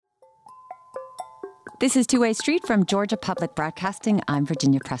This is Two-Way Street from Georgia Public Broadcasting. I'm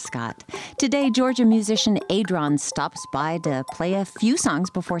Virginia Prescott. Today, Georgia musician Adron stops by to play a few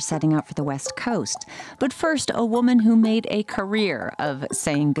songs before setting out for the West Coast. But first, a woman who made a career of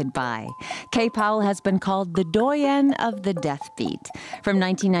saying goodbye. Kay Powell has been called the doyen of the death beat. From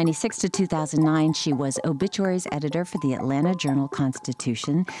 1996 to 2009, she was Obituary's editor for the Atlanta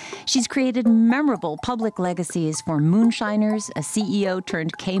Journal-Constitution. She's created memorable public legacies for moonshiners, a CEO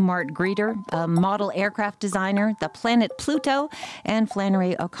turned Kmart greeter, a model aircraft designer, the planet Pluto, and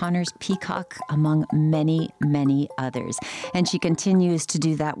Flannery O'Connor's Peacock, among many, many others. And she continues to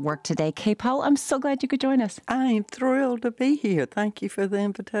do that work today. Kay Powell, I'm so glad you could join us. I am thrilled to be here. Thank you for the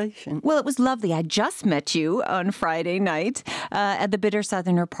invitation. Well, it was lovely. I just met you on Friday night at the Bitter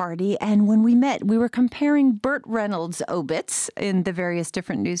Southerner party, and when we met, we were comparing Burt Reynolds' obits in the various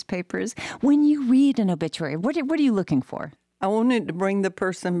different newspapers. When you read an obituary, what are you looking for? I wanted to bring the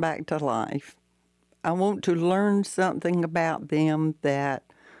person back to life. I want to learn something about them that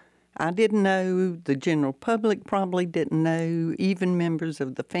I didn't know, the general public probably didn't know, even members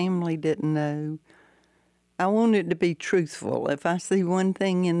of the family didn't know. I want it to be truthful. If I see one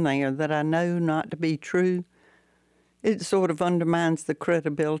thing in there that I know not to be true, it sort of undermines the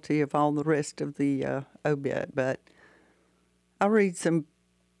credibility of all the rest of the obit. But I read some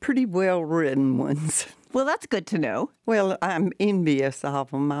pretty well-written ones. Well, that's good to know. Well, I'm envious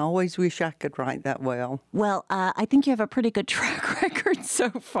of them. I always wish I could write that well. Well, I think you have a pretty good track record so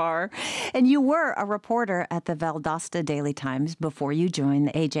far. And you were a reporter at the Valdosta Daily Times before you joined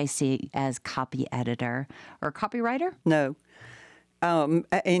the AJC as copy editor or copywriter? No.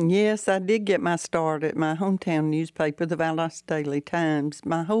 And yes, I did get my start at my hometown newspaper, the Valdosta Daily Times.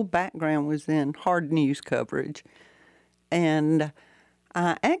 My whole background was in hard news coverage. And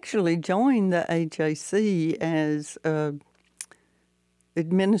I actually joined the AJC as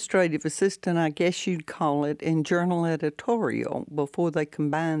administrative assistant, I guess you'd call it, in journal editorial before they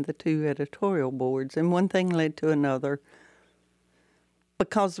combined the two editorial boards. And one thing led to another.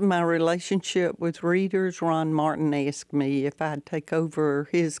 Because of my relationship with readers, Ron Martin asked me if I'd take over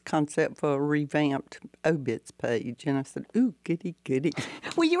his concept for a revamped obits page. And I said, ooh, goody, goody.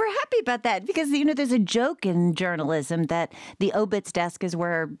 Well, you were happy about that because, there's a joke in journalism that the obits desk is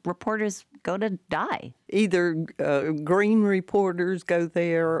where reporters go to die. Either green reporters go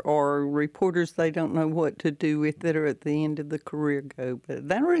there or reporters they don't know what to do with that are at the end of the career go. But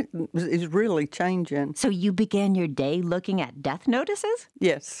that is really changing. So you began your day looking at death notices?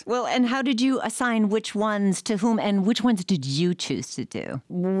 Yes. Well, and how did you assign which ones to whom, and which ones did you choose to do?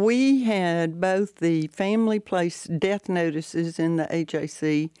 We had both the family place death notices in the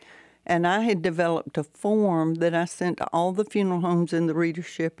AJC, and I had developed a form that I sent to all the funeral homes in the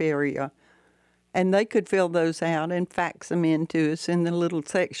readership area. And they could fill those out and fax them in to us in the little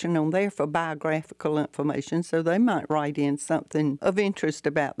section on there for biographical information, so they might write in something of interest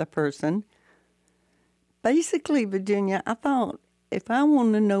about the person. Basically, Virginia, I thought, if I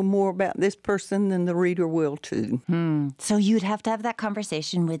want to know more about this person, then the reader will too. So you'd have to have that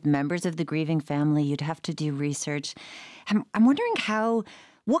conversation with members of the grieving family. You'd have to do research. I'm wondering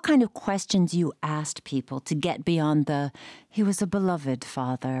what kind of questions you asked people to get beyond he was a beloved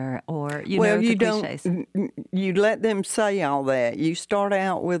father, or, you cliches. You let them say all that. You start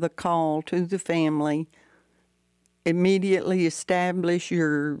out with a call to the family, immediately establish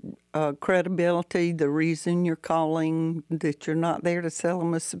your credibility, the reason you're calling, that you're not there to sell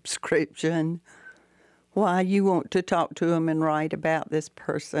them a subscription, why you want to talk to them and write about this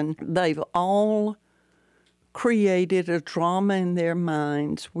person. They've all created a drama in their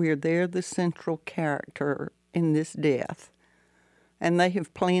minds where they're the central character in this death. And they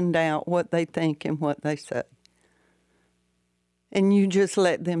have planned out what they think and what they say. And you just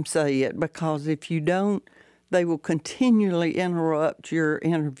let them say it, because if you don't, they will continually interrupt your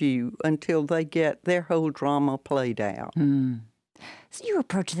interview until they get their whole drama played out. So you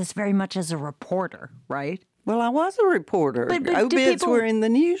approach this very much as a reporter, right? Well, I was a reporter. But obits were in the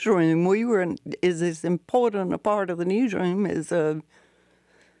newsroom. We were as important a part of the newsroom as a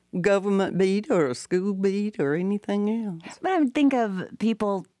government beat or a school beat or anything else. But I would think of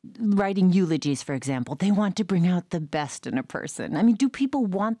people writing eulogies, for example. They want to bring out the best in a person. I mean, do people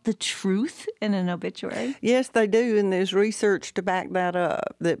want the truth in an obituary? Yes, they do, and there's research to back that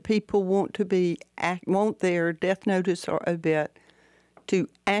up, that people want their death notice or obit to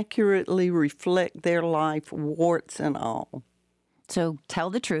accurately reflect their life, warts and all. So tell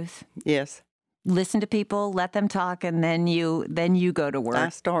the truth. Yes. listen to people, let them talk, and then you go to work. I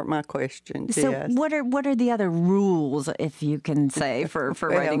start my questions, So yes. what are the other rules, if you can say, for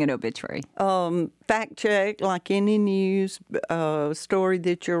writing an obituary? Fact check, like any news story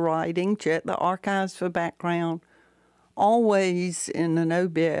that you're writing. Check the archives for background. Always in an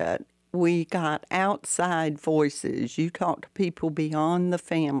obit, we got outside voices. You talk to people beyond the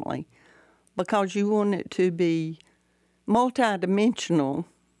family because you want it to be multidimensional.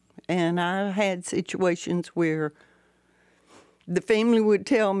 And I had situations where the family would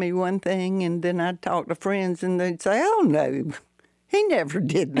tell me one thing, and then I'd talk to friends, and they'd say, "Oh, no, he never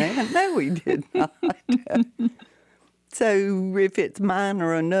did that. No, he did not." So if it's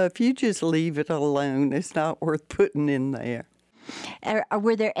minor enough, you just leave it alone. It's not worth putting in there.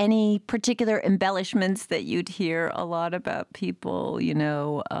 Were there any particular embellishments that you'd hear a lot about people, he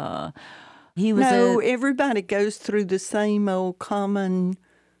was everybody goes through the same old common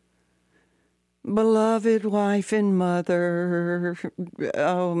beloved wife and mother,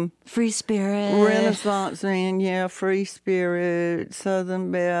 free spirit, Renaissance man, free spirit.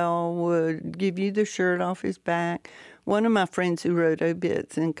 Southern Belle would give you the shirt off his back. One of my friends who wrote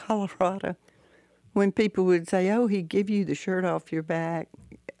obits in Colorado, when people would say, "Oh, he'd give you the shirt off your back,"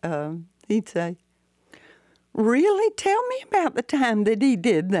 he'd say, "Really? Tell me about the time that he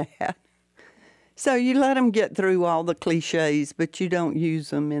did that." So you let them get through all the cliches, but you don't use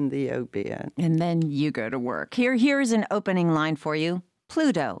them in the obit. And then you go to work. Here's an opening line for you.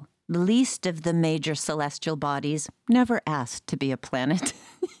 Pluto, the least of the major celestial bodies, never asked to be a planet.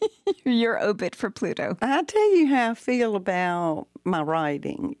 Your obit for Pluto. I tell you how I feel about my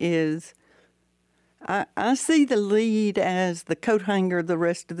writing is I see the lead as the coat hanger the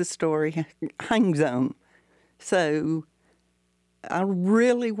rest of the story hangs on. So I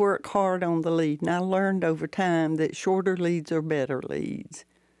really work hard on the lead, and I learned over time that shorter leads are better leads.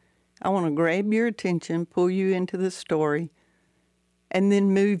 I want to grab your attention, pull you into the story, and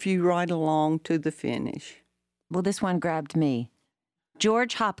then move you right along to the finish. Well, this one grabbed me.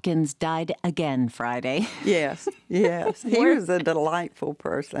 George Hopkins died again Friday. Yes. He was a delightful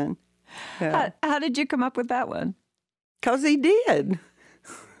person. Yeah. How did you come up with that one? 'Cause he did.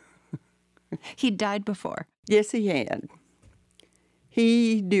 He died before. Yes, he had.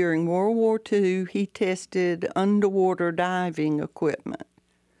 During World War II, he tested underwater diving equipment.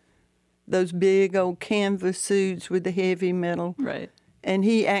 Those big old canvas suits with the heavy metal. Right. And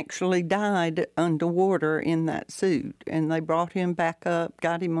he actually died underwater in that suit. And they brought him back up,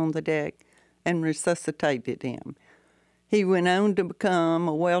 got him on the deck, and resuscitated him. He went on to become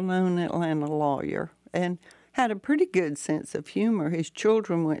a well-known Atlanta lawyer and had a pretty good sense of humor. His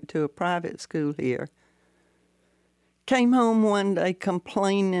children went to a private school here. Came home one day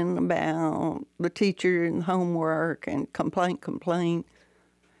complaining about the teacher and homework and complain.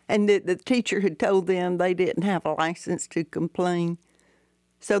 And the teacher had told them they didn't have a license to complain.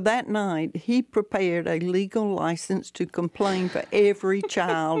 So that night, he prepared a legal license to complain for every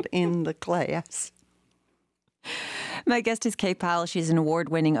child in the class. My guest is Kay Powell. She's an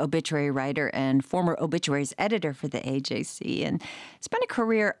award-winning obituary writer and former obituaries editor for the AJC, and spent a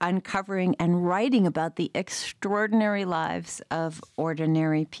career uncovering and writing about the extraordinary lives of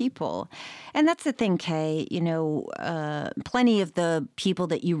ordinary people. And that's the thing, Kay. Plenty of the people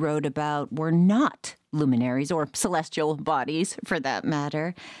that you wrote about were not luminaries or celestial bodies, for that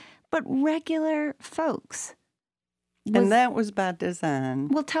matter, but regular folks. And that was by design.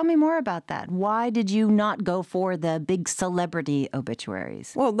 Well, tell me more about that. Why did you not go for the big celebrity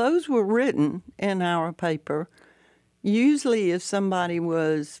obituaries? Well, those were written in our paper. Usually if somebody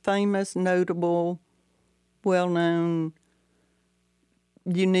was famous, notable, well-known,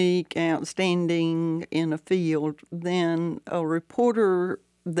 unique, outstanding in a field, then a reporter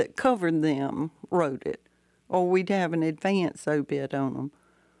that covered them wrote it. Or we'd have an advance obit on them.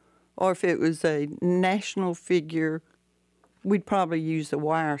 Or if it was a national figure, we'd probably use a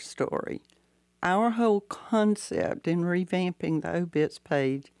wire story. Our whole concept in revamping the obits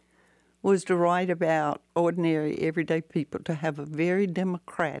page was to write about ordinary, everyday people, to have a very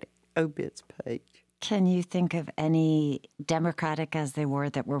democratic obits page. Can you think of any, democratic as they were,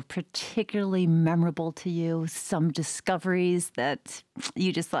 that were particularly memorable to you? Some discoveries that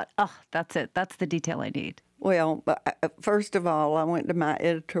you just thought, oh, that's it. That's the detail I need. Well, first of all, I went to my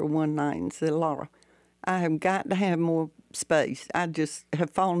editor one night and said, "Laura, I have got to have more space. I just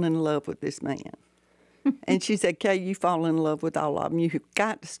have fallen in love with this man." And she said, "Kay, you fall in love with all of them. You've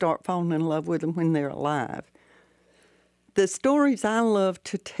got to start falling in love with them when they're alive." The stories I love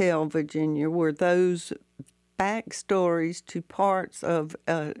to tell, Virginia, were those backstories to parts of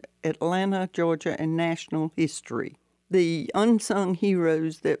Atlanta, Georgia, and national history. the unsung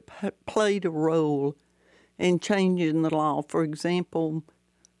heroes that played a role in changing the law. For example,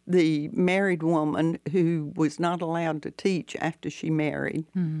 the married woman who was not allowed to teach after she married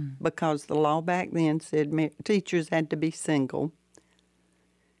because the law back then said teachers had to be single.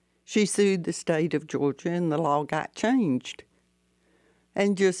 She sued the state of Georgia and the law got changed.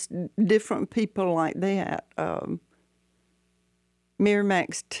 And just different people like that.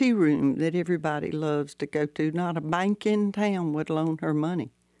 Merrimack's tea room that everybody loves to go to, not a bank in town would loan her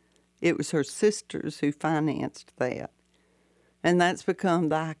money. It was her sisters who financed that. And that's become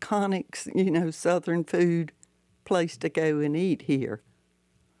the iconic, Southern food place to go and eat here.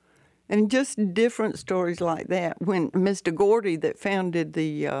 And just different stories like that. When Mr. Gordy that founded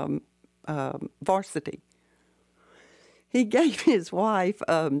the varsity, he gave his wife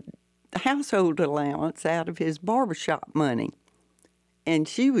a household allowance out of his barbershop money. And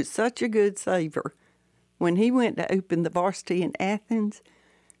she was such a good saver. When he went to open the varsity in Athens,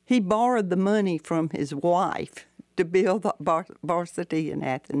 he borrowed the money from his wife to build the varsity in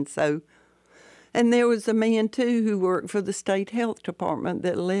Athens. And there was a man, too, who worked for the state health department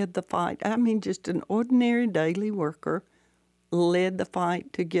that led the fight. I mean, just an ordinary daily worker led the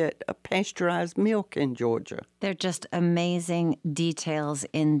fight to get a pasteurized milk in Georgia. They're just amazing details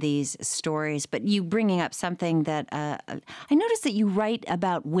in these stories. But you bringing up something that I noticed that you write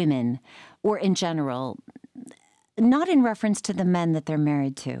about women, or in general, not in reference to the men that they're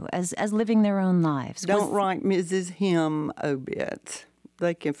married to, as living their own lives. Don't write Mrs. Him obits.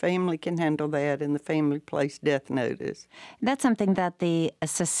 Family can handle that, and the family place death notice. That's something that the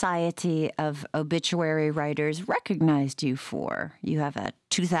Society of Obituary Writers recognized you for. You have a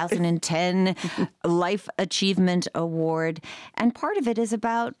 2010 Life Achievement Award, and part of it is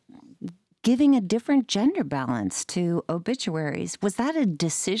about giving a different gender balance to obituaries. Was that a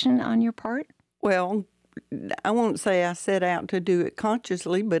decision on your part? Well, I won't say I set out to do it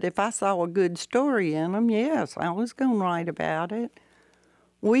consciously, but if I saw a good story in them, yes, I was going to write about it.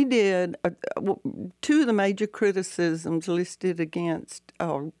 We did, two of the major criticisms listed against,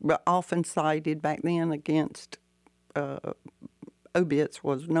 often cited back then against obits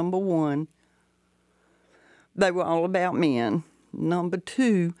was, number one, they were all about men. Number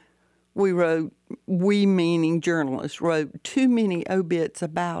two, we meaning journalists, wrote too many obits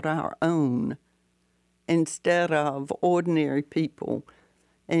about our own instead of ordinary people.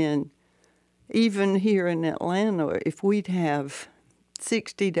 And even here in Atlanta, if we'd have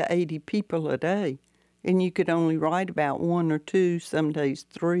 60 to 80 people a day, and you could only write about one or two, some days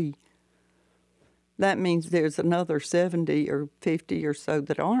three, that means there's another 70 or 50 or so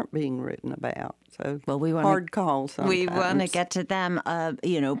that aren't being written about. So hard call sometimes. We want to get to them,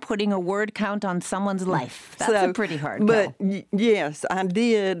 putting a word count on someone's life. That's a pretty hard call. But yes, I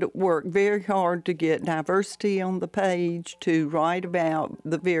did work very hard to get diversity on the page, to write about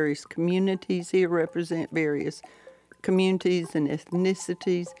the various communities here, represent various communities and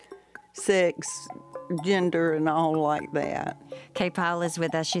ethnicities, sex, gender, and all like that. Kay Powell is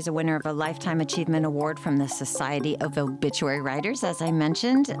with us. She's a winner of a Lifetime Achievement Award from the Society of Obituary Writers. As I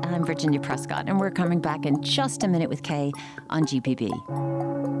mentioned, I'm Virginia Prescott, and we're coming back in just a minute with Kay on GPB.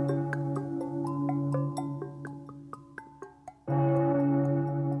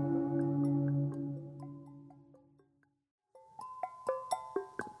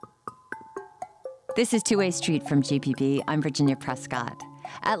 This is Two-Way Street from GPB. I'm Virginia Prescott.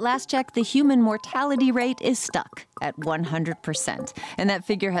 At last check, the human mortality rate is stuck at 100%. And that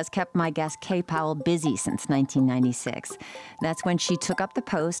figure has kept my guest Kay Powell busy since 1996. That's when she took up the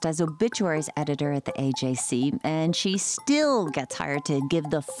post as obituaries editor at the AJC, and she still gets hired to give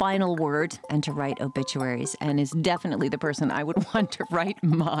the final word and to write obituaries, and is definitely the person I would want to write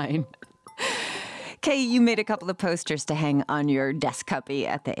mine. Kay, you made a couple of posters to hang on your desk cubby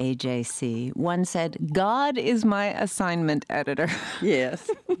at the AJC. One said, "God is my assignment editor." Yes.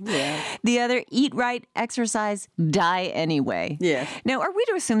 Yeah. The other, "Eat right, exercise, die anyway." Yes. Now, are we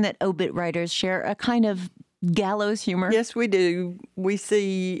to assume that obit writers share a kind of gallows humor? Yes, we do. We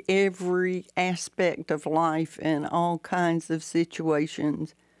see every aspect of life in all kinds of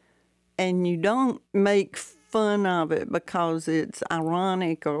situations. And you don't make fun of it because it's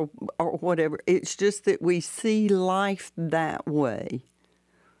ironic or whatever. It's just that we see life that way.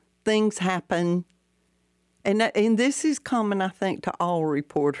 Things happen. And this is common, I think, to all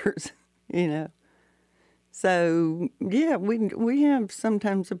reporters, So, yeah, we have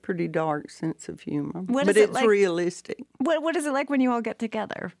sometimes a pretty dark sense of humor. But it's like, realistic. What is it like when you all get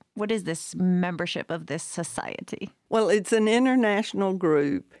together? What is this membership of this society? Well, it's an international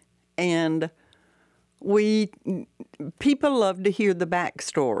group, and People love to hear the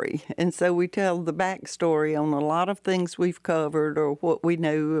backstory, and so we tell the backstory on a lot of things we've covered or what we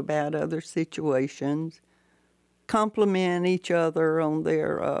know about other situations. Compliment each other on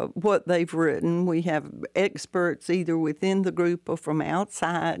their what they've written. We have experts either within the group or from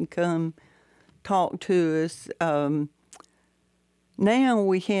outside come talk to us. Now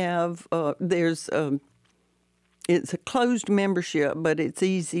we have it's a closed membership, but it's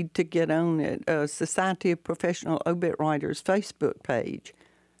easy to get on it. Society of Professional Obit Writers Facebook page,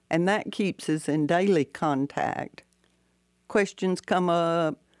 and that keeps us in daily contact. Questions come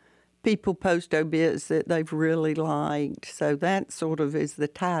up. People post obits that they've really liked. So that sort of is the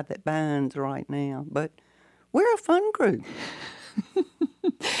tie that binds right now. But we're a fun group.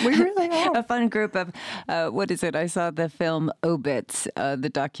 We really are. A fun group of, what is it? I saw the film Obits, the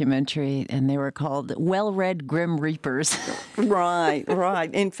documentary, and they were called Well-Read Grim Reapers. Right.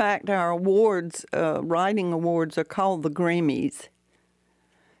 In fact, our awards, writing awards, are called the Grammys.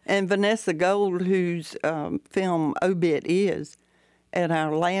 And Vanessa Gold, whose film Obit is, at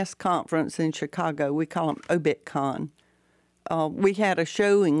our last conference in Chicago, we call them ObitCon. We had a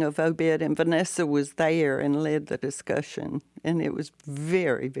showing of Obit, and Vanessa was there and led the discussion, and it was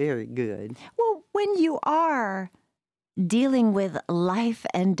very, very good. Well, when you are dealing with life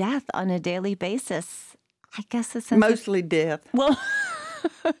and death on a daily basis, I guess it's mostly death. Well,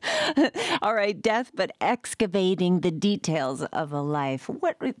 all right, death, but excavating the details of a life.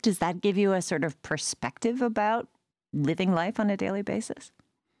 What does that give you a sort of perspective about living life on a daily basis?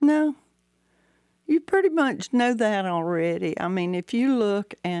 No. You pretty much know that already. I mean, if you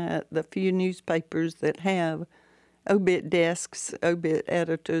look at the few newspapers that have obit desks, obit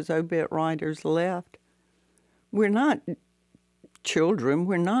editors, obit writers left, we're not children.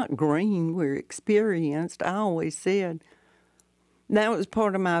 We're not green. We're experienced. I always said that was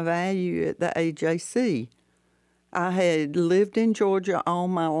part of my value at the AJC. I had lived in Georgia all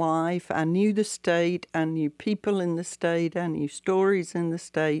my life. I knew the state. I knew people in the state. I knew stories in the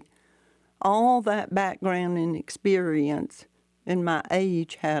state. All that background and experience and my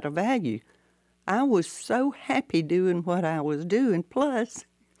age had a value. I was so happy doing what I was doing. Plus,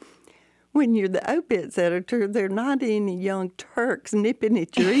 when you're the obits editor, there are not any young Turks nipping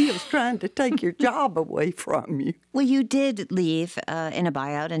at your heels trying to take your job away from you. Well, you did leave in a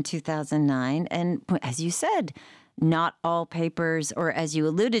buyout in 2009, and as you said, not all papers, or as you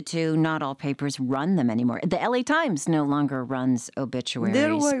alluded to, not all papers run them anymore. The LA Times no longer runs obituaries. Did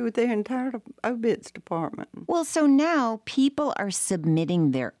away with their entire obits department. Well, so now people are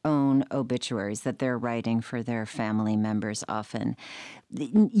submitting their own obituaries that they're writing for their family members often.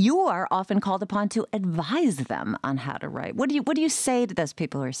 You are often called upon to advise them on how to write. What do you say to those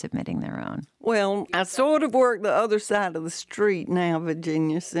people who are submitting their own? Well, I sort of work the other side of the street now,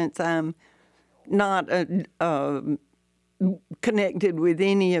 Virginia, since I'm not connected with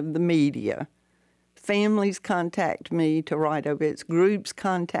any of the media. Families contact me to write obits. Groups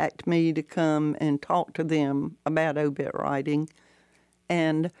contact me to come and talk to them about obit writing.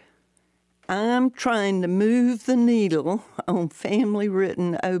 And I'm trying to move the needle on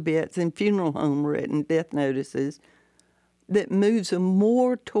family-written obits and funeral home-written death notices that moves them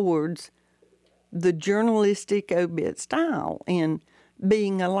more towards the journalistic obit style and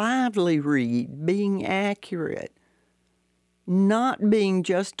being a lively read, being accurate, not being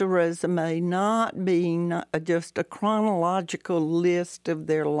just a resume, not being just a chronological list of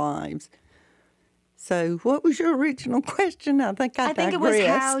their lives. So what was your original question? I think it was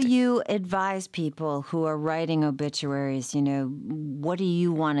how you advise people who are writing obituaries. You know, what do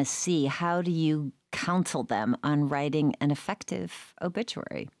you want to see? How do you counsel them on writing an effective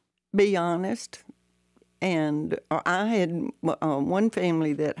obituary? Be honest. And I had one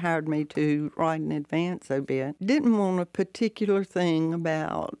family that hired me to write an advance obit. Didn't want a particular thing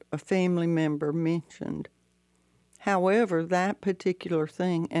about a family member mentioned. However, that particular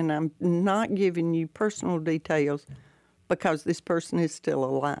thing, and I'm not giving you personal details because this person is still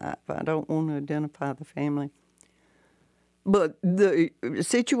alive. I don't want to identify the family. But the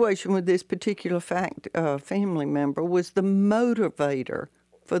situation with this particular family member was the motivator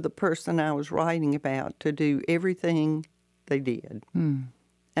for the person I was writing about to do everything they did.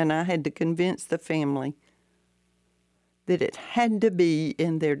 And I had to convince the family that it had to be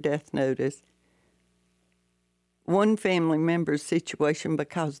in their death notice one family member's situation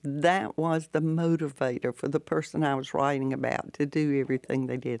because that was the motivator for the person I was writing about to do everything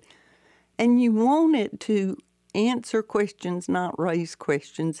they did. And you want it to answer questions, not raise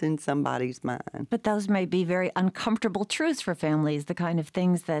questions in somebody's mind. But those may be very uncomfortable truths for families, the kind of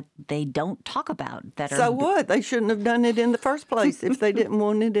things that they don't talk about. So what? They shouldn't have done it in the first place if they didn't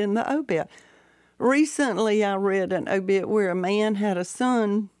want it in the obit. Recently, I read an obit where a man had a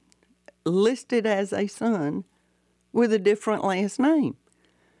son listed as a son with a different last name.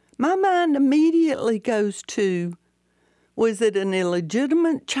 My mind immediately goes to, was it an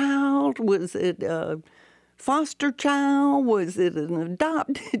illegitimate child? Was it a foster child? Was it an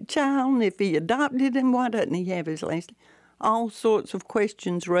adopted child? And if he adopted him, why doesn't he have his last name? All sorts of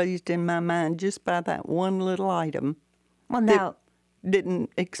questions raised in my mind just by that one little item. Well, now,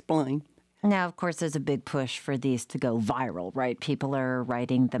 didn't explain. Now, of course, there's a big push for these to go viral, right? People are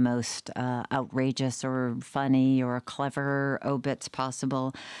writing the most outrageous or funny or clever obits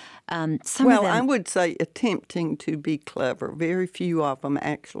possible. I would say attempting to be clever. Very few of them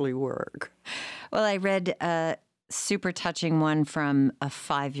actually work. Well, I read a super touching one from a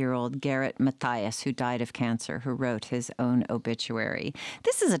 5-year-old, Garrett Matthias, who died of cancer, who wrote his own obituary.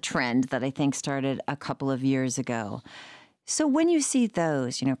 This is a trend that I think started a couple of years ago. So when you see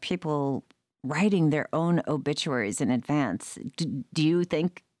those, people writing their own obituaries in advance, do you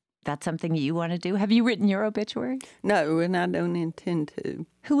think that's something you want to do? Have you written your obituary? No, and I don't intend to.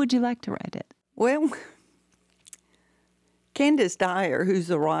 Who would you like to write it? Well, Candace Dyer, who's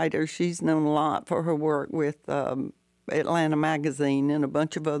a writer, she's known a lot for her work with Atlanta Magazine and a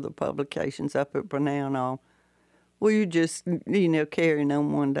bunch of other publications up at Brownell and all. We were just, carrying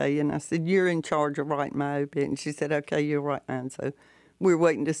on one day, and I said, "You're in charge of writing my obit." And she said, "Okay, you'll write mine." So we're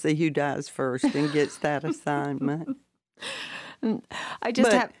waiting to see who dies first and gets that assignment. Go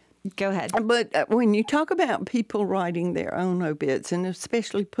ahead. But when you talk about people writing their own obits, and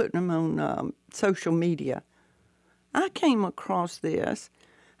especially putting them on social media, I came across this.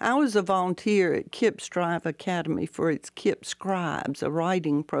 I was a volunteer at Kip's Drive Academy for its Kip Scribes, a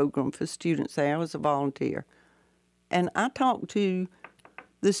writing program for students there. I was a volunteer. And I talked to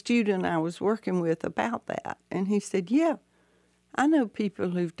the student I was working with about that. And he said, "Yeah, I know people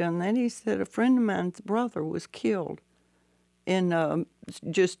who've done that." He said, "A friend of mine's brother was killed in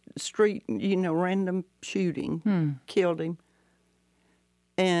just street, random shooting, killed him.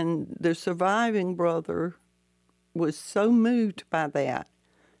 And the surviving brother was so moved by that,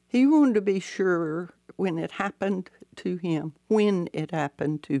 he wanted to be sure when it happened to him,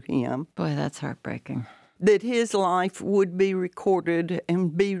 Boy, that's heartbreaking. that his life would be recorded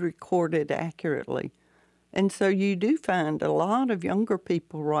and be recorded accurately." And so you do find a lot of younger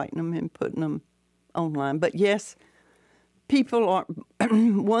people writing them and putting them online. But yes, people are,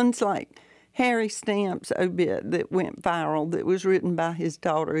 ones like Harry Stamp's obit that went viral that was written by his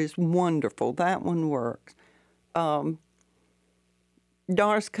daughter is wonderful. That one works.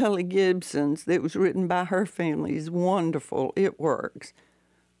 Doris Cully Gibson's that was written by her family is wonderful. It works.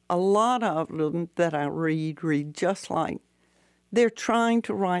 A lot of them that I read just like they're trying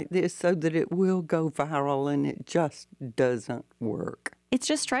to write this so that it will go viral, and it just doesn't work. It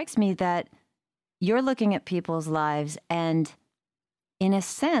just strikes me that you're looking at people's lives and, in a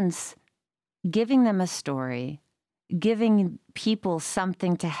sense, giving them a story, giving people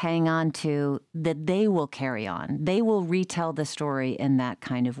something to hang on to that they will carry on. They will retell the story in that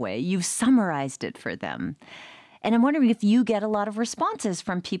kind of way. You've summarized it for them. And I'm wondering if you get a lot of responses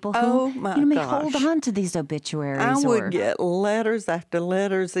from people who may hold on to these obituaries. I would get letters after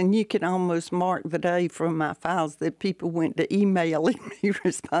letters, and you can almost mark the day from my files that people went to emailing me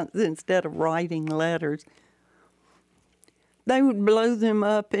responses instead of writing letters. They would blow them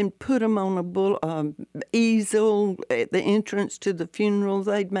up and put them on a easel at the entrance to the funeral.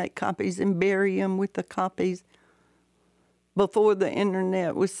 They'd make copies and bury them with the copies. Before the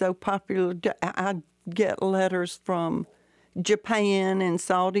internet was so popular, I'd get letters from Japan and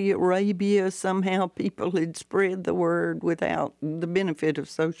Saudi Arabia. Somehow people had spread the word without the benefit of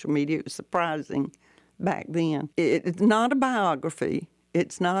social media. It was surprising back then. It's not a biography.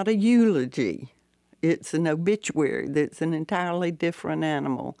 It's not a eulogy. It's an obituary that's an entirely different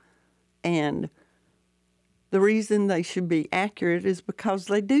animal. And the reason they should be accurate is because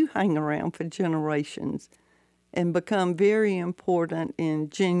they do hang around for generations and become very important in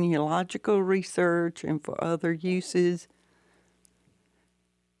genealogical research and for other uses.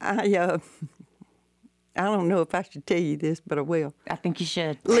 I don't know if I should tell you this, but I will. I think you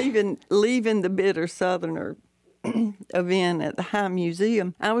should. Leaving the Bitter Southerner event at the High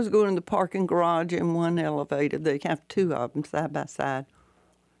Museum, I was going to the parking garage in one elevator. They have two of them side by side.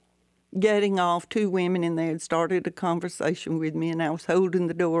 Getting off, two women in there had started a conversation with me, and I was holding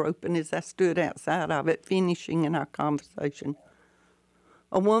the door open as I stood outside of it, finishing in our conversation.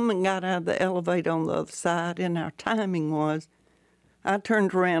 A woman got out of the elevator on the other side, and our timing was, I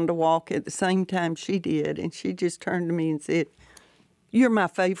turned around to walk at the same time she did, and she just turned to me and said, "You're my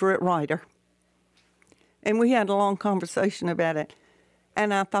favorite writer." And we had a long conversation about it.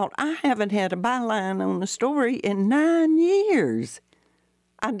 And I thought, I haven't had a byline on a story in 9 years.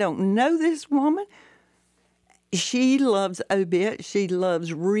 I don't know this woman. She loves obits. She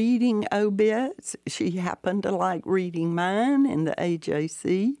loves reading obits. She happened to like reading mine in the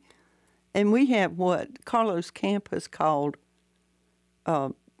AJC. And we have what Carlos Campos called,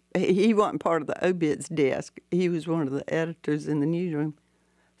 he wasn't part of the obits desk. He was one of the editors in the newsroom.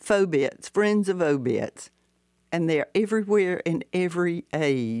 Phobits, friends of obits. And they're everywhere in every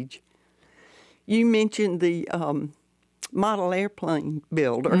age. You mentioned the model airplane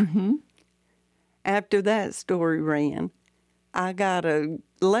builder. Mm-hmm. After that story ran, I got a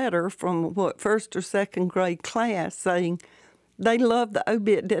letter from, first or second grade class saying they loved the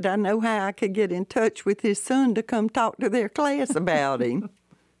obit. Did I know how I could get in touch with his son to come talk to their class about him?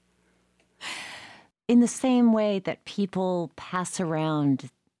 In the same way that people pass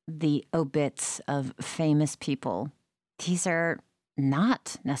around the obits of famous people, these are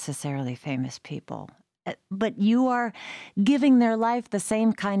not necessarily famous people. But you are giving their life the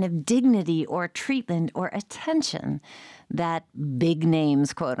same kind of dignity or treatment or attention that big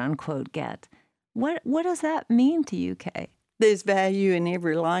names, quote unquote, get. What does that mean to you, Kay? There's value in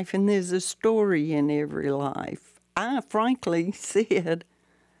every life, and there's a story in every life. I frankly said,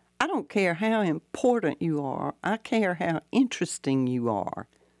 I don't care how important you are. I care how interesting you are.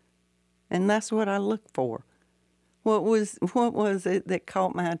 And that's what I look for. What was it that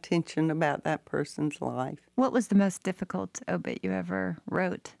caught my attention about that person's life? What was the most difficult obit you ever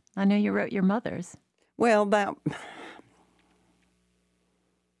wrote? I know you wrote your mother's. Well,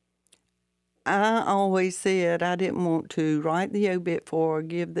 I always said I didn't want to write the obit for or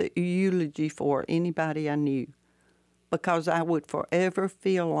give the eulogy for anybody I knew, because I would forever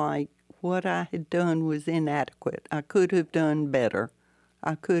feel like what I had done was inadequate. I could have done better.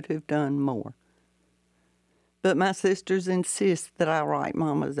 I could have done more. But my sisters insist that I write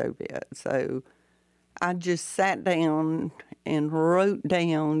Mama's obit. So I just sat down and wrote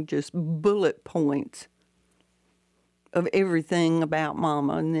down just bullet points of everything about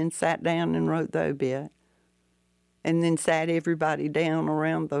Mama, and then sat down and wrote the obit. And then sat everybody down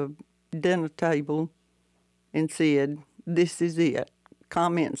around the dinner table and said, this is it.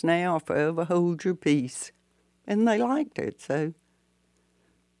 Comments now, forever hold your peace. And they liked it, so.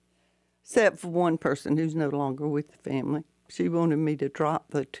 Except for one person who's no longer with the family. She wanted me to drop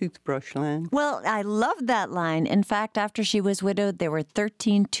the toothbrush line. Well, I love that line. In fact, after she was widowed, there were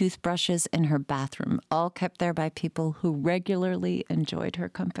 13 toothbrushes in her bathroom, all kept there by people who regularly enjoyed her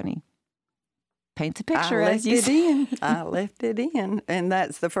company. Paints a picture, as you see. I left it in, and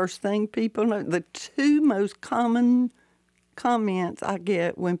that's the first thing people know. The two most common comments I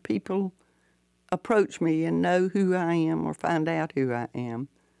get when people approach me and know who I am or find out who I am.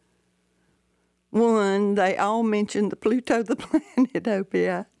 One, they all mention the Pluto the Planet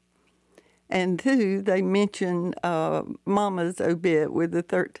obit. And two, they mention Mama's obit with the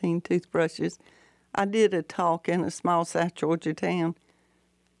 13 toothbrushes. I did a talk in a small South Georgia town,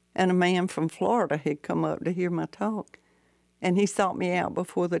 and a man from Florida had come up to hear my talk. And he sought me out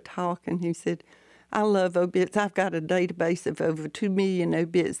before the talk, and he said, I love obits. I've got a database of over 2 million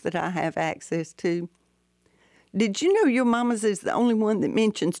obits that I have access to. Did you know your Mama's is the only one that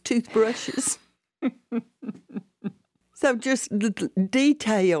mentions toothbrushes? So just the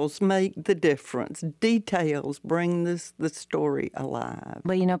details make the difference. Details bring the story alive.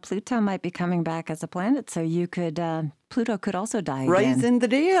 Well, you know, Pluto might be coming back as a planet, so you could, Pluto could also die again. Raising the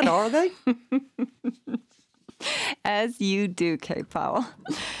dead, are they? As you do, Kay Powell.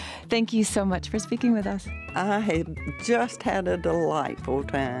 Thank you so much for speaking with us. I have just had a delightful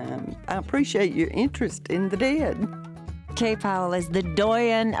time. I appreciate your interest in the dead. Kay Powell is the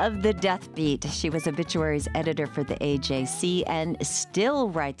doyen of the Death Beat. She was Obituary's editor for the AJC and still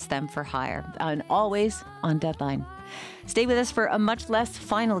writes them for hire, and always on deadline. Stay with us for a much less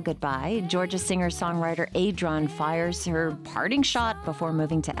final goodbye. Georgia singer-songwriter Adron fires her parting shot before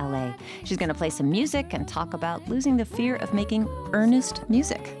moving to L.A. She's going to play some music and talk about losing the fear of making earnest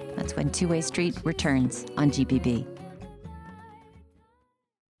music. That's when Two-Way Street returns on GBB.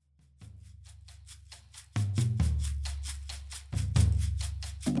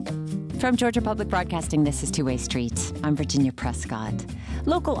 From Georgia Public Broadcasting, this is Two-Way Street. I'm Virginia Prescott.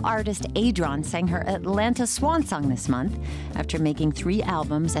 Local artist Adron sang her Atlanta swan song this month. After making 3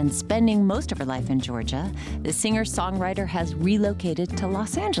 albums and spending most of her life in Georgia, the singer-songwriter has relocated to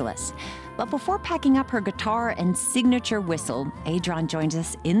Los Angeles. But before packing up her guitar and signature whistle, Adron joins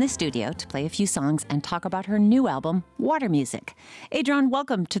us in the studio to play a few songs and talk about her new album, Water Music. Adron,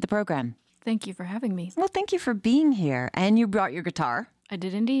 welcome to the program. Thank you for having me. Well, thank you for being here. And you brought your guitar. I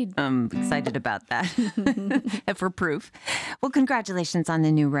did indeed. I'm excited about that for proof. Well, congratulations on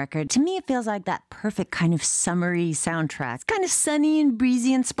the new record. To me, it feels like that perfect kind of summery soundtrack. It's kind of sunny and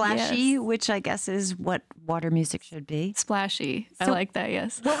breezy and splashy, Yes. which I guess is what water music should be. Splashy. I So- like that,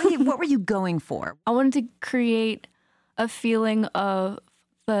 yes. What were you going for? I wanted to create a feeling of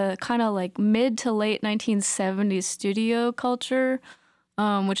the kind of like mid to late 1970s studio culture,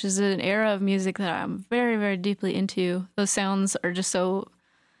 which is an era of music that I'm very, very deeply into. Those sounds are just so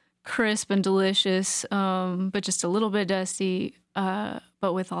crisp and delicious, but just a little bit dusty,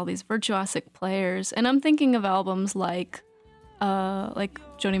 but with all these virtuosic players. And I'm thinking of albums like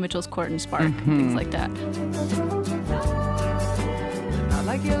Joni Mitchell's Court and Spark and things like that. I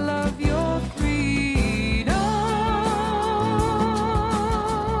like your love, your freedom.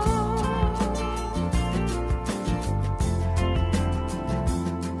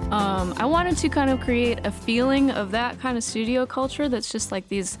 I wanted to kind of create a feeling of that kind of studio culture that's just like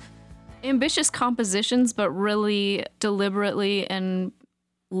these ambitious compositions, but really deliberately and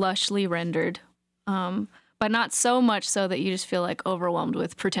lushly rendered. But not so much so that you just feel like overwhelmed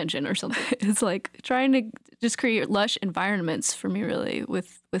with pretension or something. It's like trying to just create lush environments for me, really,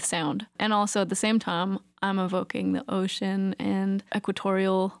 with sound. And also at the same time, I'm evoking the ocean and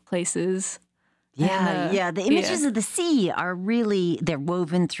equatorial places. Yeah. The images of the sea are really, they're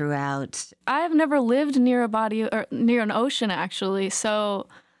woven throughout. I have never lived near a body or near an ocean, actually. So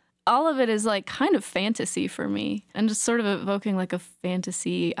all of it is like kind of fantasy for me and just sort of evoking like a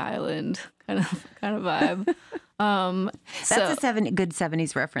fantasy island kind of vibe. That's a good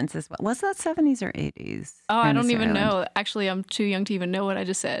 70s reference as well. Was that 70s or 80s? Oh, I don't Fantasy even Island. know. Actually, I'm too young to even know what I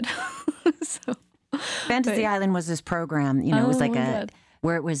just said. So, Fantasy Island was this program, it was Oh like my God.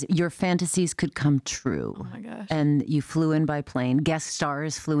 where it was your fantasies could come true. oh my gosh. And you flew in by plane. Guest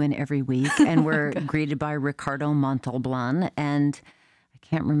stars flew in every week and were greeted by Ricardo Montalban. And I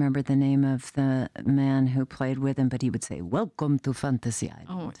can't remember the name of the man who played with him, but he would say, "Welcome to Fantasy Island."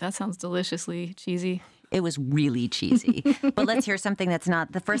 Oh, that sounds deliciously cheesy. It was really cheesy. But let's hear something that's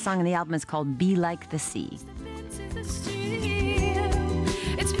not. The first song on the album is called Be Like the Sea. Into the stream,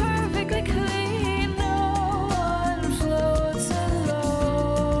 it's perfectly clean. No one floats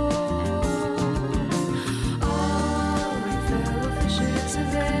alone. All refill fishes are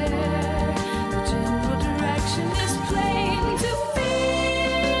there. The general direction is plain to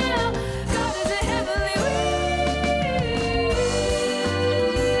feel. God is a heavenly wheel.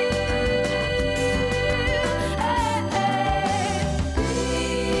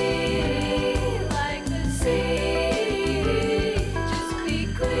 Like the sea, just be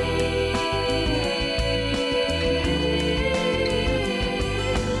queen.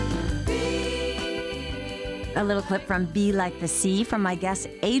 A little clip from Be Like the Sea from my guest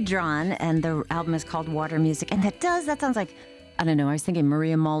Adron, and the album is called Water Music. And that sounds like, I don't know, I was thinking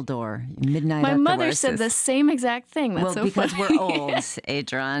Maria Muldaur, Midnight My at the mother said the Oasis. same exact thing. That's Well, so because funny. we're old,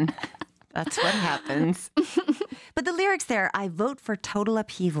 Adron. That's what happens. But the lyrics there, I vote for total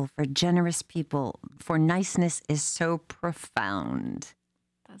upheaval, for generous people, for niceness is so profound.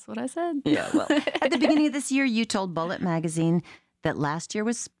 That's what I said. Yeah, well, at the beginning of this year, you told Bullet magazine that last year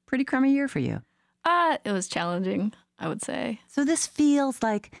was a pretty crummy year for you. It was challenging, I would say. So this feels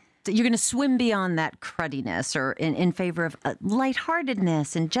like you're going to swim beyond that cruddiness or in favor of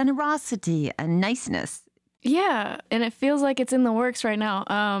lightheartedness and generosity and niceness. Yeah, and it feels like it's in the works right now.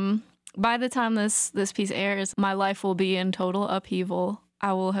 By the time this piece airs, my life will be in total upheaval.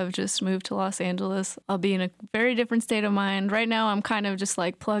 I will have just moved to Los Angeles. I'll be in a very different state of mind. Right now, I'm kind of just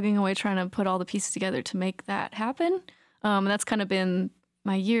like plugging away, trying to put all the pieces together to make that happen. And that's kind of been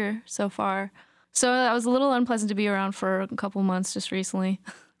my year so far. So I was a little unpleasant to be around for a couple months just recently.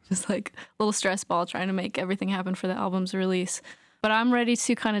 Just like a little stress ball trying to make everything happen for the album's release. But I'm ready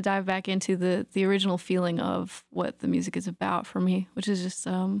to kind of dive back into the original feeling of what the music is about for me, which is just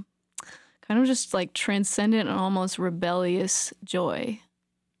kind of just like transcendent and almost rebellious joy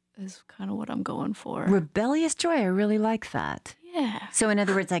is kind of what I'm going for. Rebellious joy, I really like that. Yeah. So in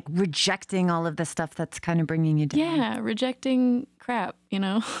other words, like rejecting all of the stuff that's kind of bringing you down. Yeah, rejecting crap,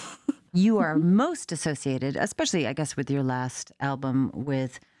 You are most associated, especially I guess with your last album,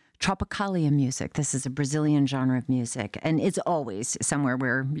 with Tropicalia music. This is a Brazilian genre of music, and it's always somewhere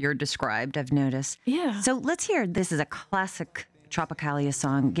where you're described, I've noticed. Yeah. So let's hear, this is a classic Tropicalia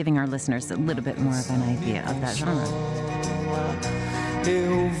song, giving our listeners a little bit more of an idea of that genre.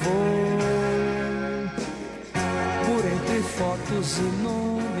 Eu vou por entre fotos e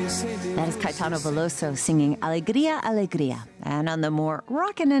nomes sem That is Caetano Veloso singing Alegria, Alegria. And on the more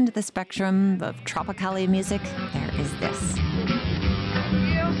rockin' end of the spectrum of Tropicalia music, there is this.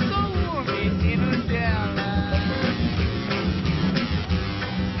 Eu sou o menino dela.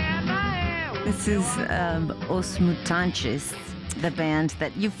 This is Os Mutantes, the band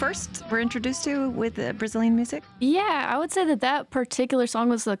that you first were introduced to with Brazilian music. Yeah, I would say that particular song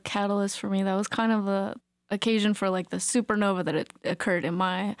was the catalyst for me. That was kind of the occasion for like the supernova that it occurred in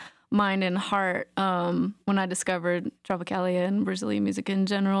my mind and heart when I discovered Tropicalia and Brazilian music in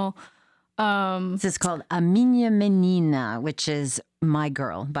general. This is called A Minha Menina, which is My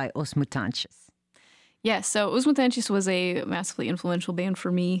Girl by Os Mutantes. Yeah, so Os Mutantes was a massively influential band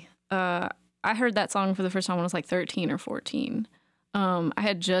for me. I heard that song for the first time when I was like 13 or 14. I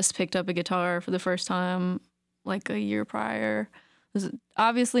had just picked up a guitar for the first time like a year prior.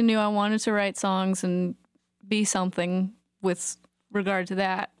 Obviously knew I wanted to write songs and be something with regard to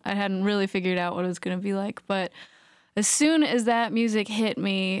that. I hadn't really figured out what it was going to be like. But as soon as that music hit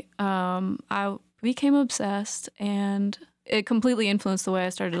me, I became obsessed, and it completely influenced the way I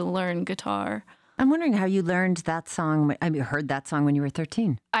started to learn guitar. I'm wondering how you learned that song. I mean, heard that song when you were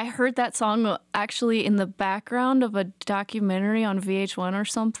 13. I heard that song actually in the background of a documentary on VH1 or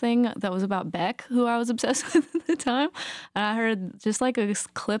something that was about Beck, who I was obsessed with at the time. And I heard just like a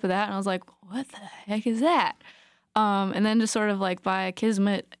clip of that, and I was like, what the heck is that? And then just sort of like by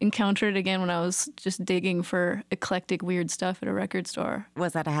kismet encountered it again when I was just digging for eclectic weird stuff at a record store.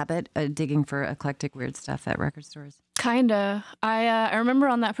 Was that a habit, digging for eclectic weird stuff at record stores? Kinda. I remember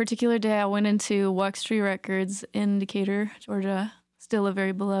on that particular day I went into Wax Tree Records in Decatur, Georgia. Still a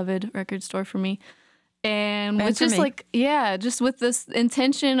very beloved record store for me. And was just like, yeah, just with this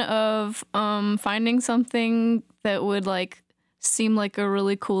intention of finding something that would like seem like a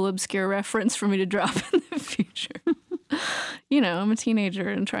really cool obscure reference for me to drop in the future. You know, I'm a teenager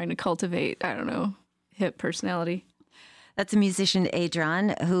and trying to cultivate, I don't know, hip personality. That's a musician,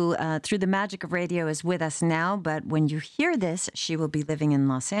 Adron, who, through the magic of radio, is with us now. But when you hear this, she will be living in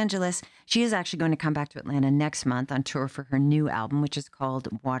Los Angeles. She is actually going to come back to Atlanta next month on tour for her new album, which is called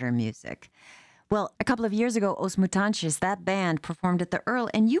Water Music. Well, a couple of years ago, Os Mutantes, that band, performed at the Earl,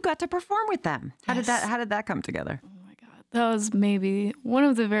 and you got to perform with them. How did that come together? Oh my God, that was maybe one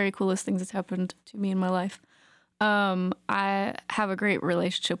of the very coolest things that's happened to me in my life. I have a great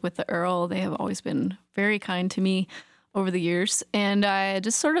relationship with the Earl. They have always been very kind to me over the years, and I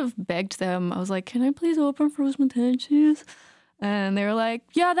just sort of begged them. I was like, "Can I please open for Os Mutantes?" And they were like,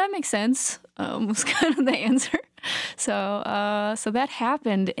 "Yeah, that makes sense." Was kind of the answer. So that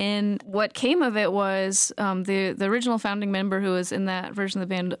happened, and what came of it was the original founding member who was in that version of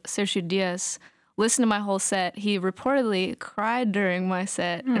the band, Sergio Diaz, listened to my whole set. He reportedly cried during my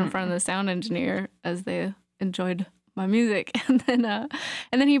set in front of the sound engineer as they enjoyed my music, and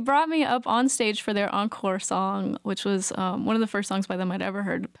then he brought me up on stage for their encore song, which was one of the first songs by them I'd ever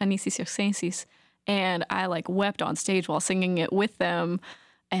heard, Panicis Circenses, and I like wept on stage while singing it with them,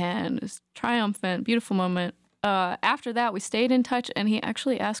 and it was triumphant, beautiful moment. After that, we stayed in touch, and he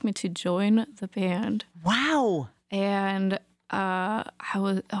actually asked me to join the band. Wow! And I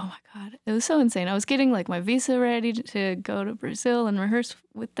was, oh my God, it was so insane. I was getting like my visa ready to go to Brazil and rehearse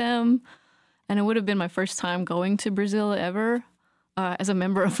with them. And it would have been my first time going to Brazil ever as a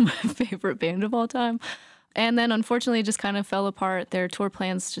member of my favorite band of all time. And then unfortunately it just kind of fell apart. Their tour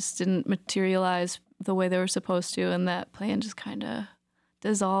plans just didn't materialize the way they were supposed to. And that plan just kind of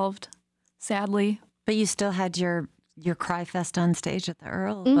dissolved, sadly. But you still had your cry fest on stage at the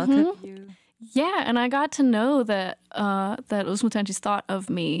Earl, both of you. Yeah, and I got to know that Os Mutantes thought of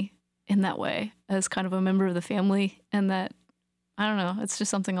me in that way as kind of a member of the family, and that, I don't know, it's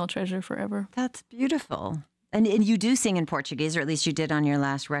just something I'll treasure forever. That's beautiful. And you do sing in Portuguese, or at least you did on your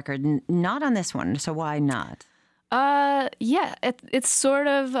last record. Not on this one, so why not? Yeah, it's sort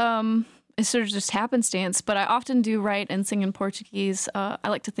of just happenstance, but I often do write and sing in Portuguese. I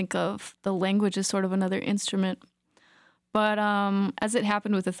like to think of the language as sort of another instrument. But as it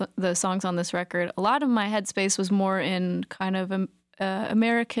happened with the songs on this record, a lot of my headspace was more in kind of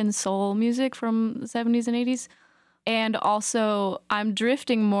American soul music from the 70s and 80s. And also, I'm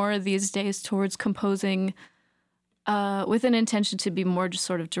drifting more these days towards composing with an intention to be more just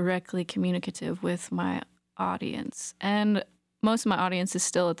sort of directly communicative with my audience. And most of my audience is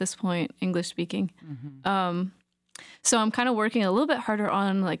still, at this point, English-speaking. Mm-hmm. So I'm kind of working a little bit harder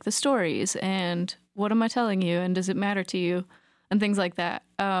on like the stories and what am I telling you and does it matter to you and things like that.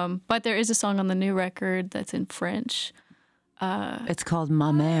 But there is a song on the new record that's in French. It's called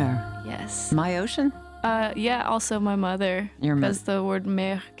Ma Mère. Yes. My Ocean? Yeah, also my mother. Because the word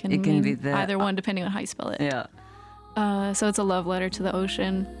mère can mean be either one depending on how you spell it. Yeah. So it's a love letter to the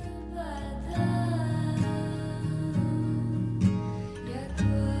ocean.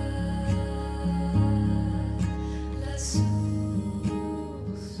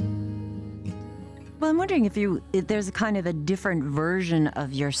 Well, wondering if there's a kind of a different version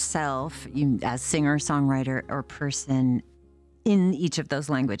of yourself as singer, songwriter, or person in each of those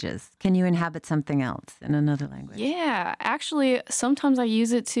languages. Can you inhabit something else in another language? Yeah, actually, sometimes I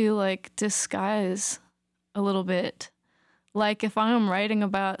use it to like disguise a little bit. Like if I'm writing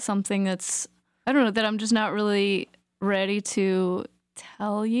about something that's, I don't know, that I'm just not really ready to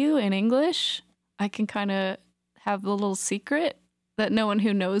tell you in English, I can kind of have a little secret that no one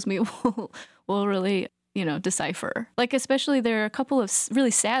who knows me will really, decipher. Like especially there are a couple of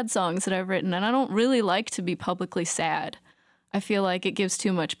really sad songs that I've written, and I don't really like to be publicly sad. I feel like it gives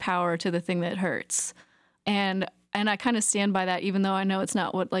too much power to the thing that hurts. And I kind of stand by that, even though I know it's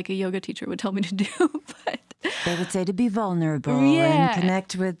not what like a yoga teacher would tell me to do. But they would say to be vulnerable and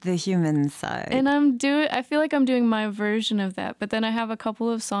connect with the human side. And I feel like I'm doing my version of that. But then I have a couple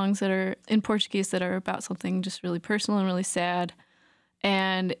of songs that are in Portuguese that are about something just really personal and really sad.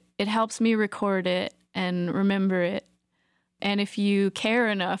 And it helps me record it and remember it. And if you care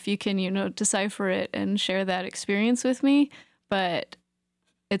enough, you can, decipher it and share that experience with me. But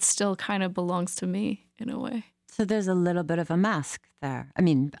it still kind of belongs to me in a way. So there's a little bit of a mask there. I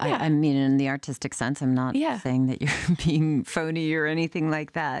mean, I mean, in the artistic sense, I'm not saying that you're being phony or anything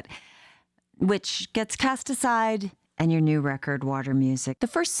like that, which gets cast aside and your new record, Water Music. The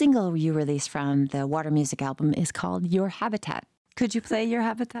first single you released from the Water Music album is called Your Habitat. Could you play Your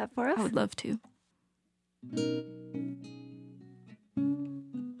Habitat for us? I would love to.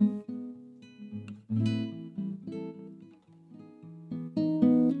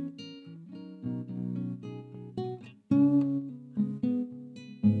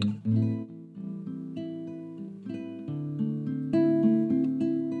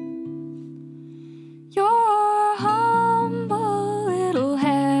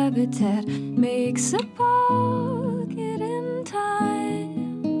 Makes a pocket in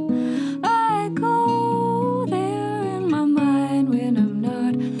time. I go there in my mind when I'm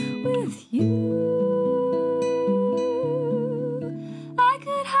not with you. I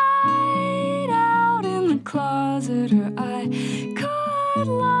could hide out in the closet, or I could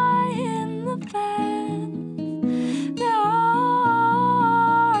lie in the bed. There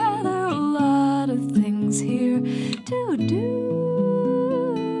are a lot of things here to do.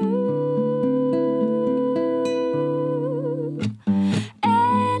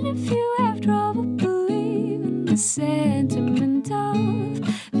 Sentiment of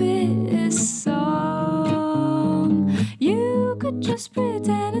this song, you could just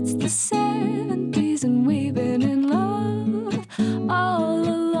pretend it's the 70s and we've been in love all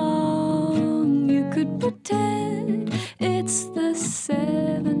along. You could pretend it's the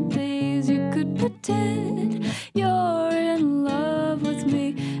 70s. You could pretend you're in love with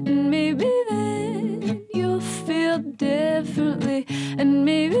me, and maybe then you'll feel differently, and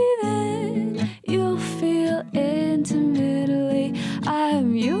maybe then you'll feel intimately.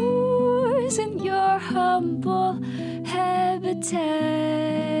 I'm yours in your humble habitat.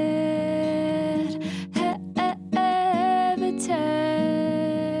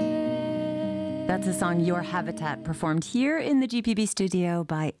 That's the song Your Habitat, performed here in the GPB studio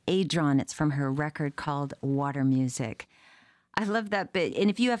by Adron. It's from her record called Water Music. I love that bit. And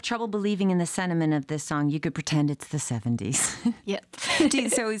if you have trouble believing in the sentiment of this song, you could pretend it's the 70s. Yep.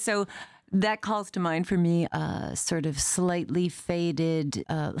 So that calls to mind for me sort of slightly faded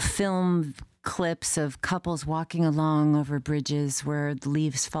film clips of couples walking along over bridges where the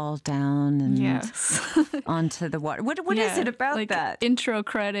leaves fall down and onto the water. What is it about like that? Intro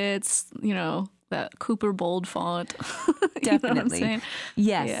credits, that Cooper bold font. Definitely. You know what I'm saying?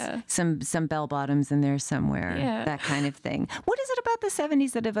 Yes. Yeah. Some bell bottoms in there somewhere. Yeah. That kind of thing. What is it about the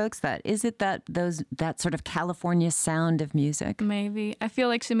 70s that evokes that? Is it that sort of California sound of music? Maybe. I feel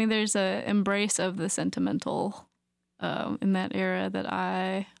like to me there's a embrace of the sentimental in that era that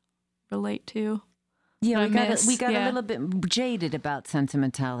I relate to. Yeah, we got a little bit jaded about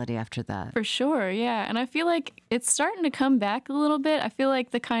sentimentality after that. For sure, yeah. And I feel like it's starting to come back a little bit. I feel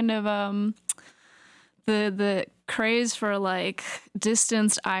like the kind of the craze for like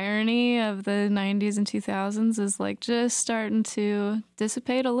distanced irony of the 90s and 2000s is like just starting to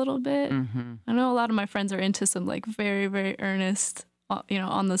dissipate a little bit. Mm-hmm. I know a lot of my friends are into some like very, very earnest,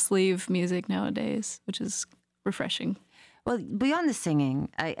 on the sleeve music nowadays, which is refreshing. Well, beyond the singing,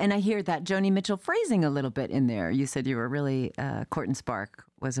 and I hear that Joni Mitchell phrasing a little bit in there. You said you were really, Court and Spark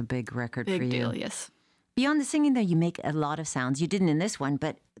was a big record for you. Big deal, yes. Beyond the singing, though, you make a lot of sounds. You didn't in this one,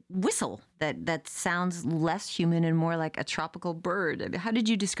 but whistle that sounds less human and more like a tropical bird. How did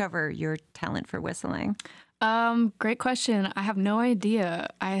you discover your talent for whistling? Great question. I have no idea.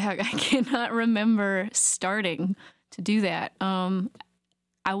 I cannot remember starting to do that.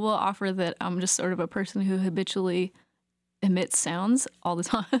 I will offer that I'm just sort of a person who habitually emits sounds all the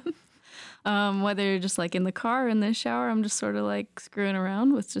time. Whether just like in the car or in the shower, I'm just sort of like screwing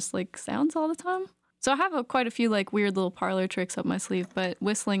around with just like sounds all the time. So I have quite a few like weird little parlor tricks up my sleeve, but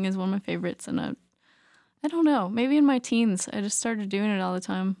whistling is one of my favorites. And I don't know, maybe in my teens, I just started doing it all the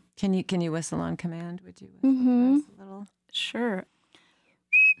time. Can you whistle on command? Would you whistle for us a little? Sure.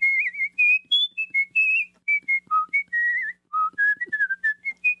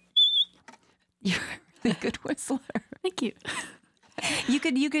 You're a really good whistler. Thank you.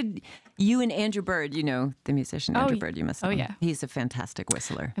 You and Andrew Bird, you know, the musician Andrew Bird, you must know. Oh, yeah. He's a fantastic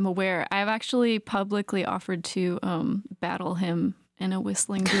whistler. I'm aware. I've actually publicly offered to battle him in a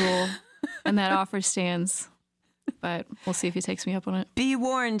whistling duel, and that offer stands. But we'll see if he takes me up on it. Be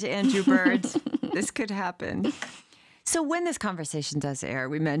warned, Andrew Bird. This could happen. So when this conversation does air,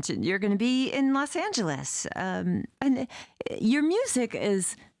 we mentioned you're going to be in Los Angeles. And your music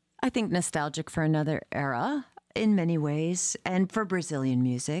is, I think, nostalgic for another era in many ways, and for Brazilian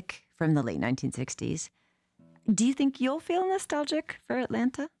music from the late 1960s. Do you think you'll feel nostalgic for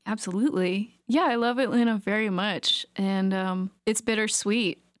Atlanta? Absolutely. Yeah, I love Atlanta very much. And it's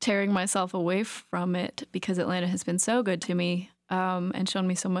bittersweet tearing myself away from it because Atlanta has been so good to me and shown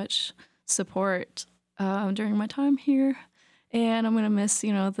me so much support during my time here. And I'm going to miss,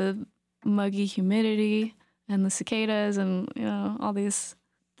 you know, the muggy humidity and the cicadas and, you know, all these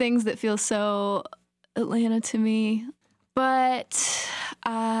things that feel so Atlanta to me. But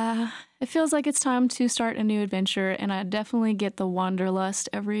it feels like it's time to start a new adventure, and I definitely get the wanderlust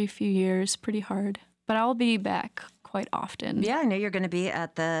every few years pretty hard. But I'll be back quite often. Yeah, I know you're going to be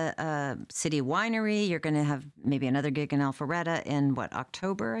at the City Winery. You're going to have maybe another gig in Alpharetta in,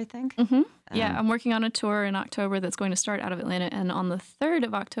 October, I think? Mm-hmm. Yeah, I'm working on a tour in October that's going to start out of Atlanta. And on the 3rd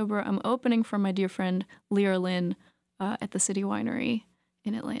of October, I'm opening for my dear friend Lear Lynn at the City Winery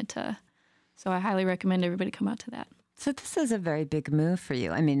in Atlanta. So I highly recommend everybody come out to that. So this is a very big move for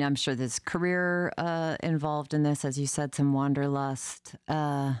you. I mean, I'm sure there's career involved in this, as you said, some wanderlust.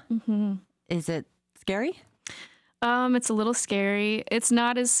 Is it scary? It's a little scary. It's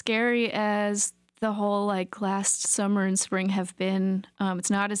not as scary as the whole like last summer and spring have been.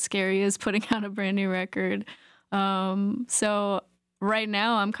 It's not as scary as putting out a brand new record. So right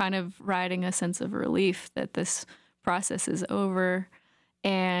now I'm kind of riding a sense of relief that this process is over.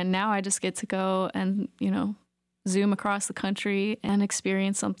 And now I just get to go and, you know, zoom across the country and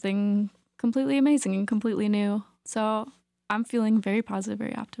experience something completely amazing and completely new. So I'm feeling very positive,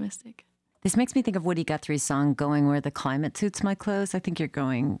 very optimistic. This makes me think of Woody Guthrie's song, Going Where the Climate Suits My Clothes. I think you're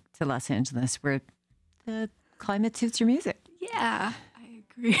going to Los Angeles where the climate suits your music. Yeah, I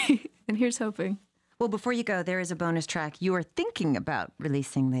agree. And here's hoping. Well, before you go, there is a bonus track you are thinking about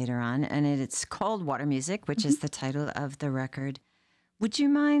releasing later on, and it's called Water Music, which is the title of the record. Would you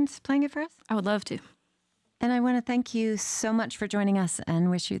mind playing it for us? I would love to. And I want to thank you so much for joining us and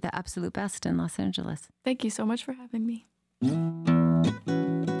wish you the absolute best in Los Angeles. Thank you so much for having me.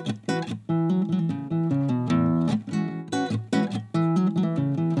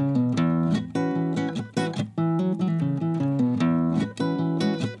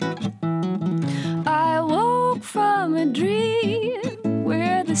 I woke from a dream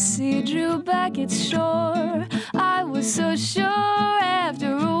where the sea drew back its shore. I was so sure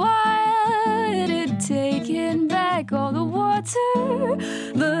after a while it had taken back all the water.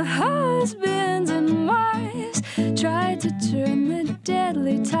 The husbands and wives tried to turn the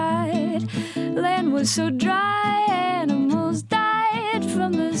deadly tide. Land was so dry, animals died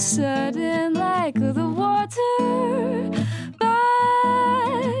from the sudden lack of the water.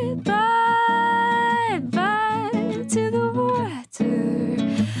 Bye, bye, bye to the water.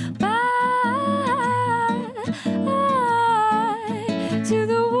 Bye, bye to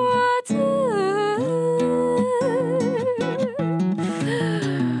the water.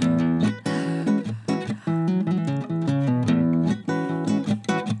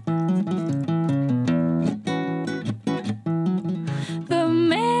 The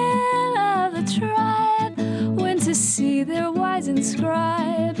man of the tribe went to see their wise and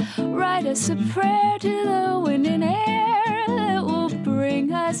scribe. Write us a prayer to the wind and air that will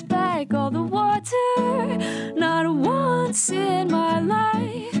bring us back all the water. Not once in my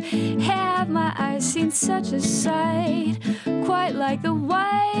life have my eyes seen such a sight, quite like the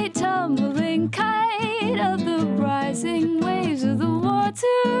white tumbling kite of the rising waves of the water.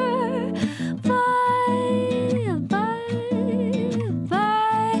 Bye, bye,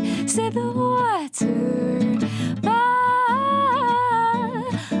 bye, say the water. Bye,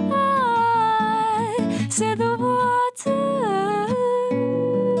 bye, say the water.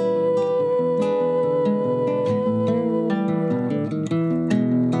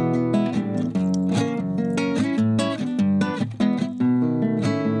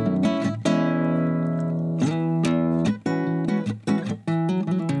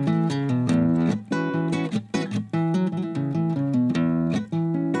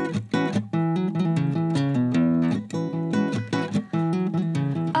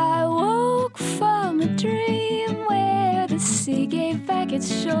 like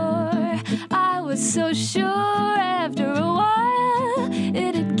it's shore. I was so sure after a while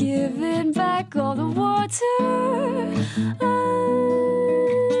it had given back all the water.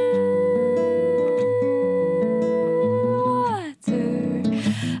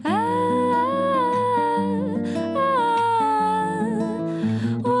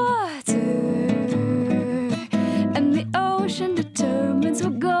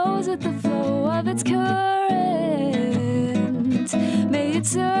 What goes with the flow of its current. May it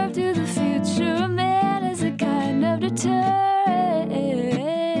serve to the future of man as a kind of deterrent.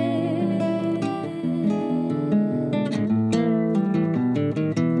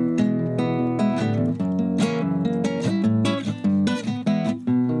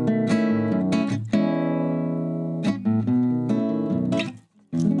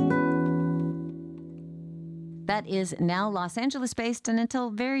 That is now Los Angeles-based and until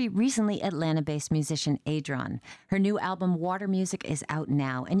very recently Atlanta-based musician Adron. Her new album, Water Music, is out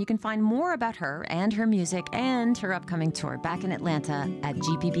now, and you can find more about her and her music and her upcoming tour back in Atlanta at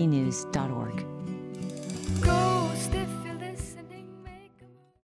gpbnews.org. Go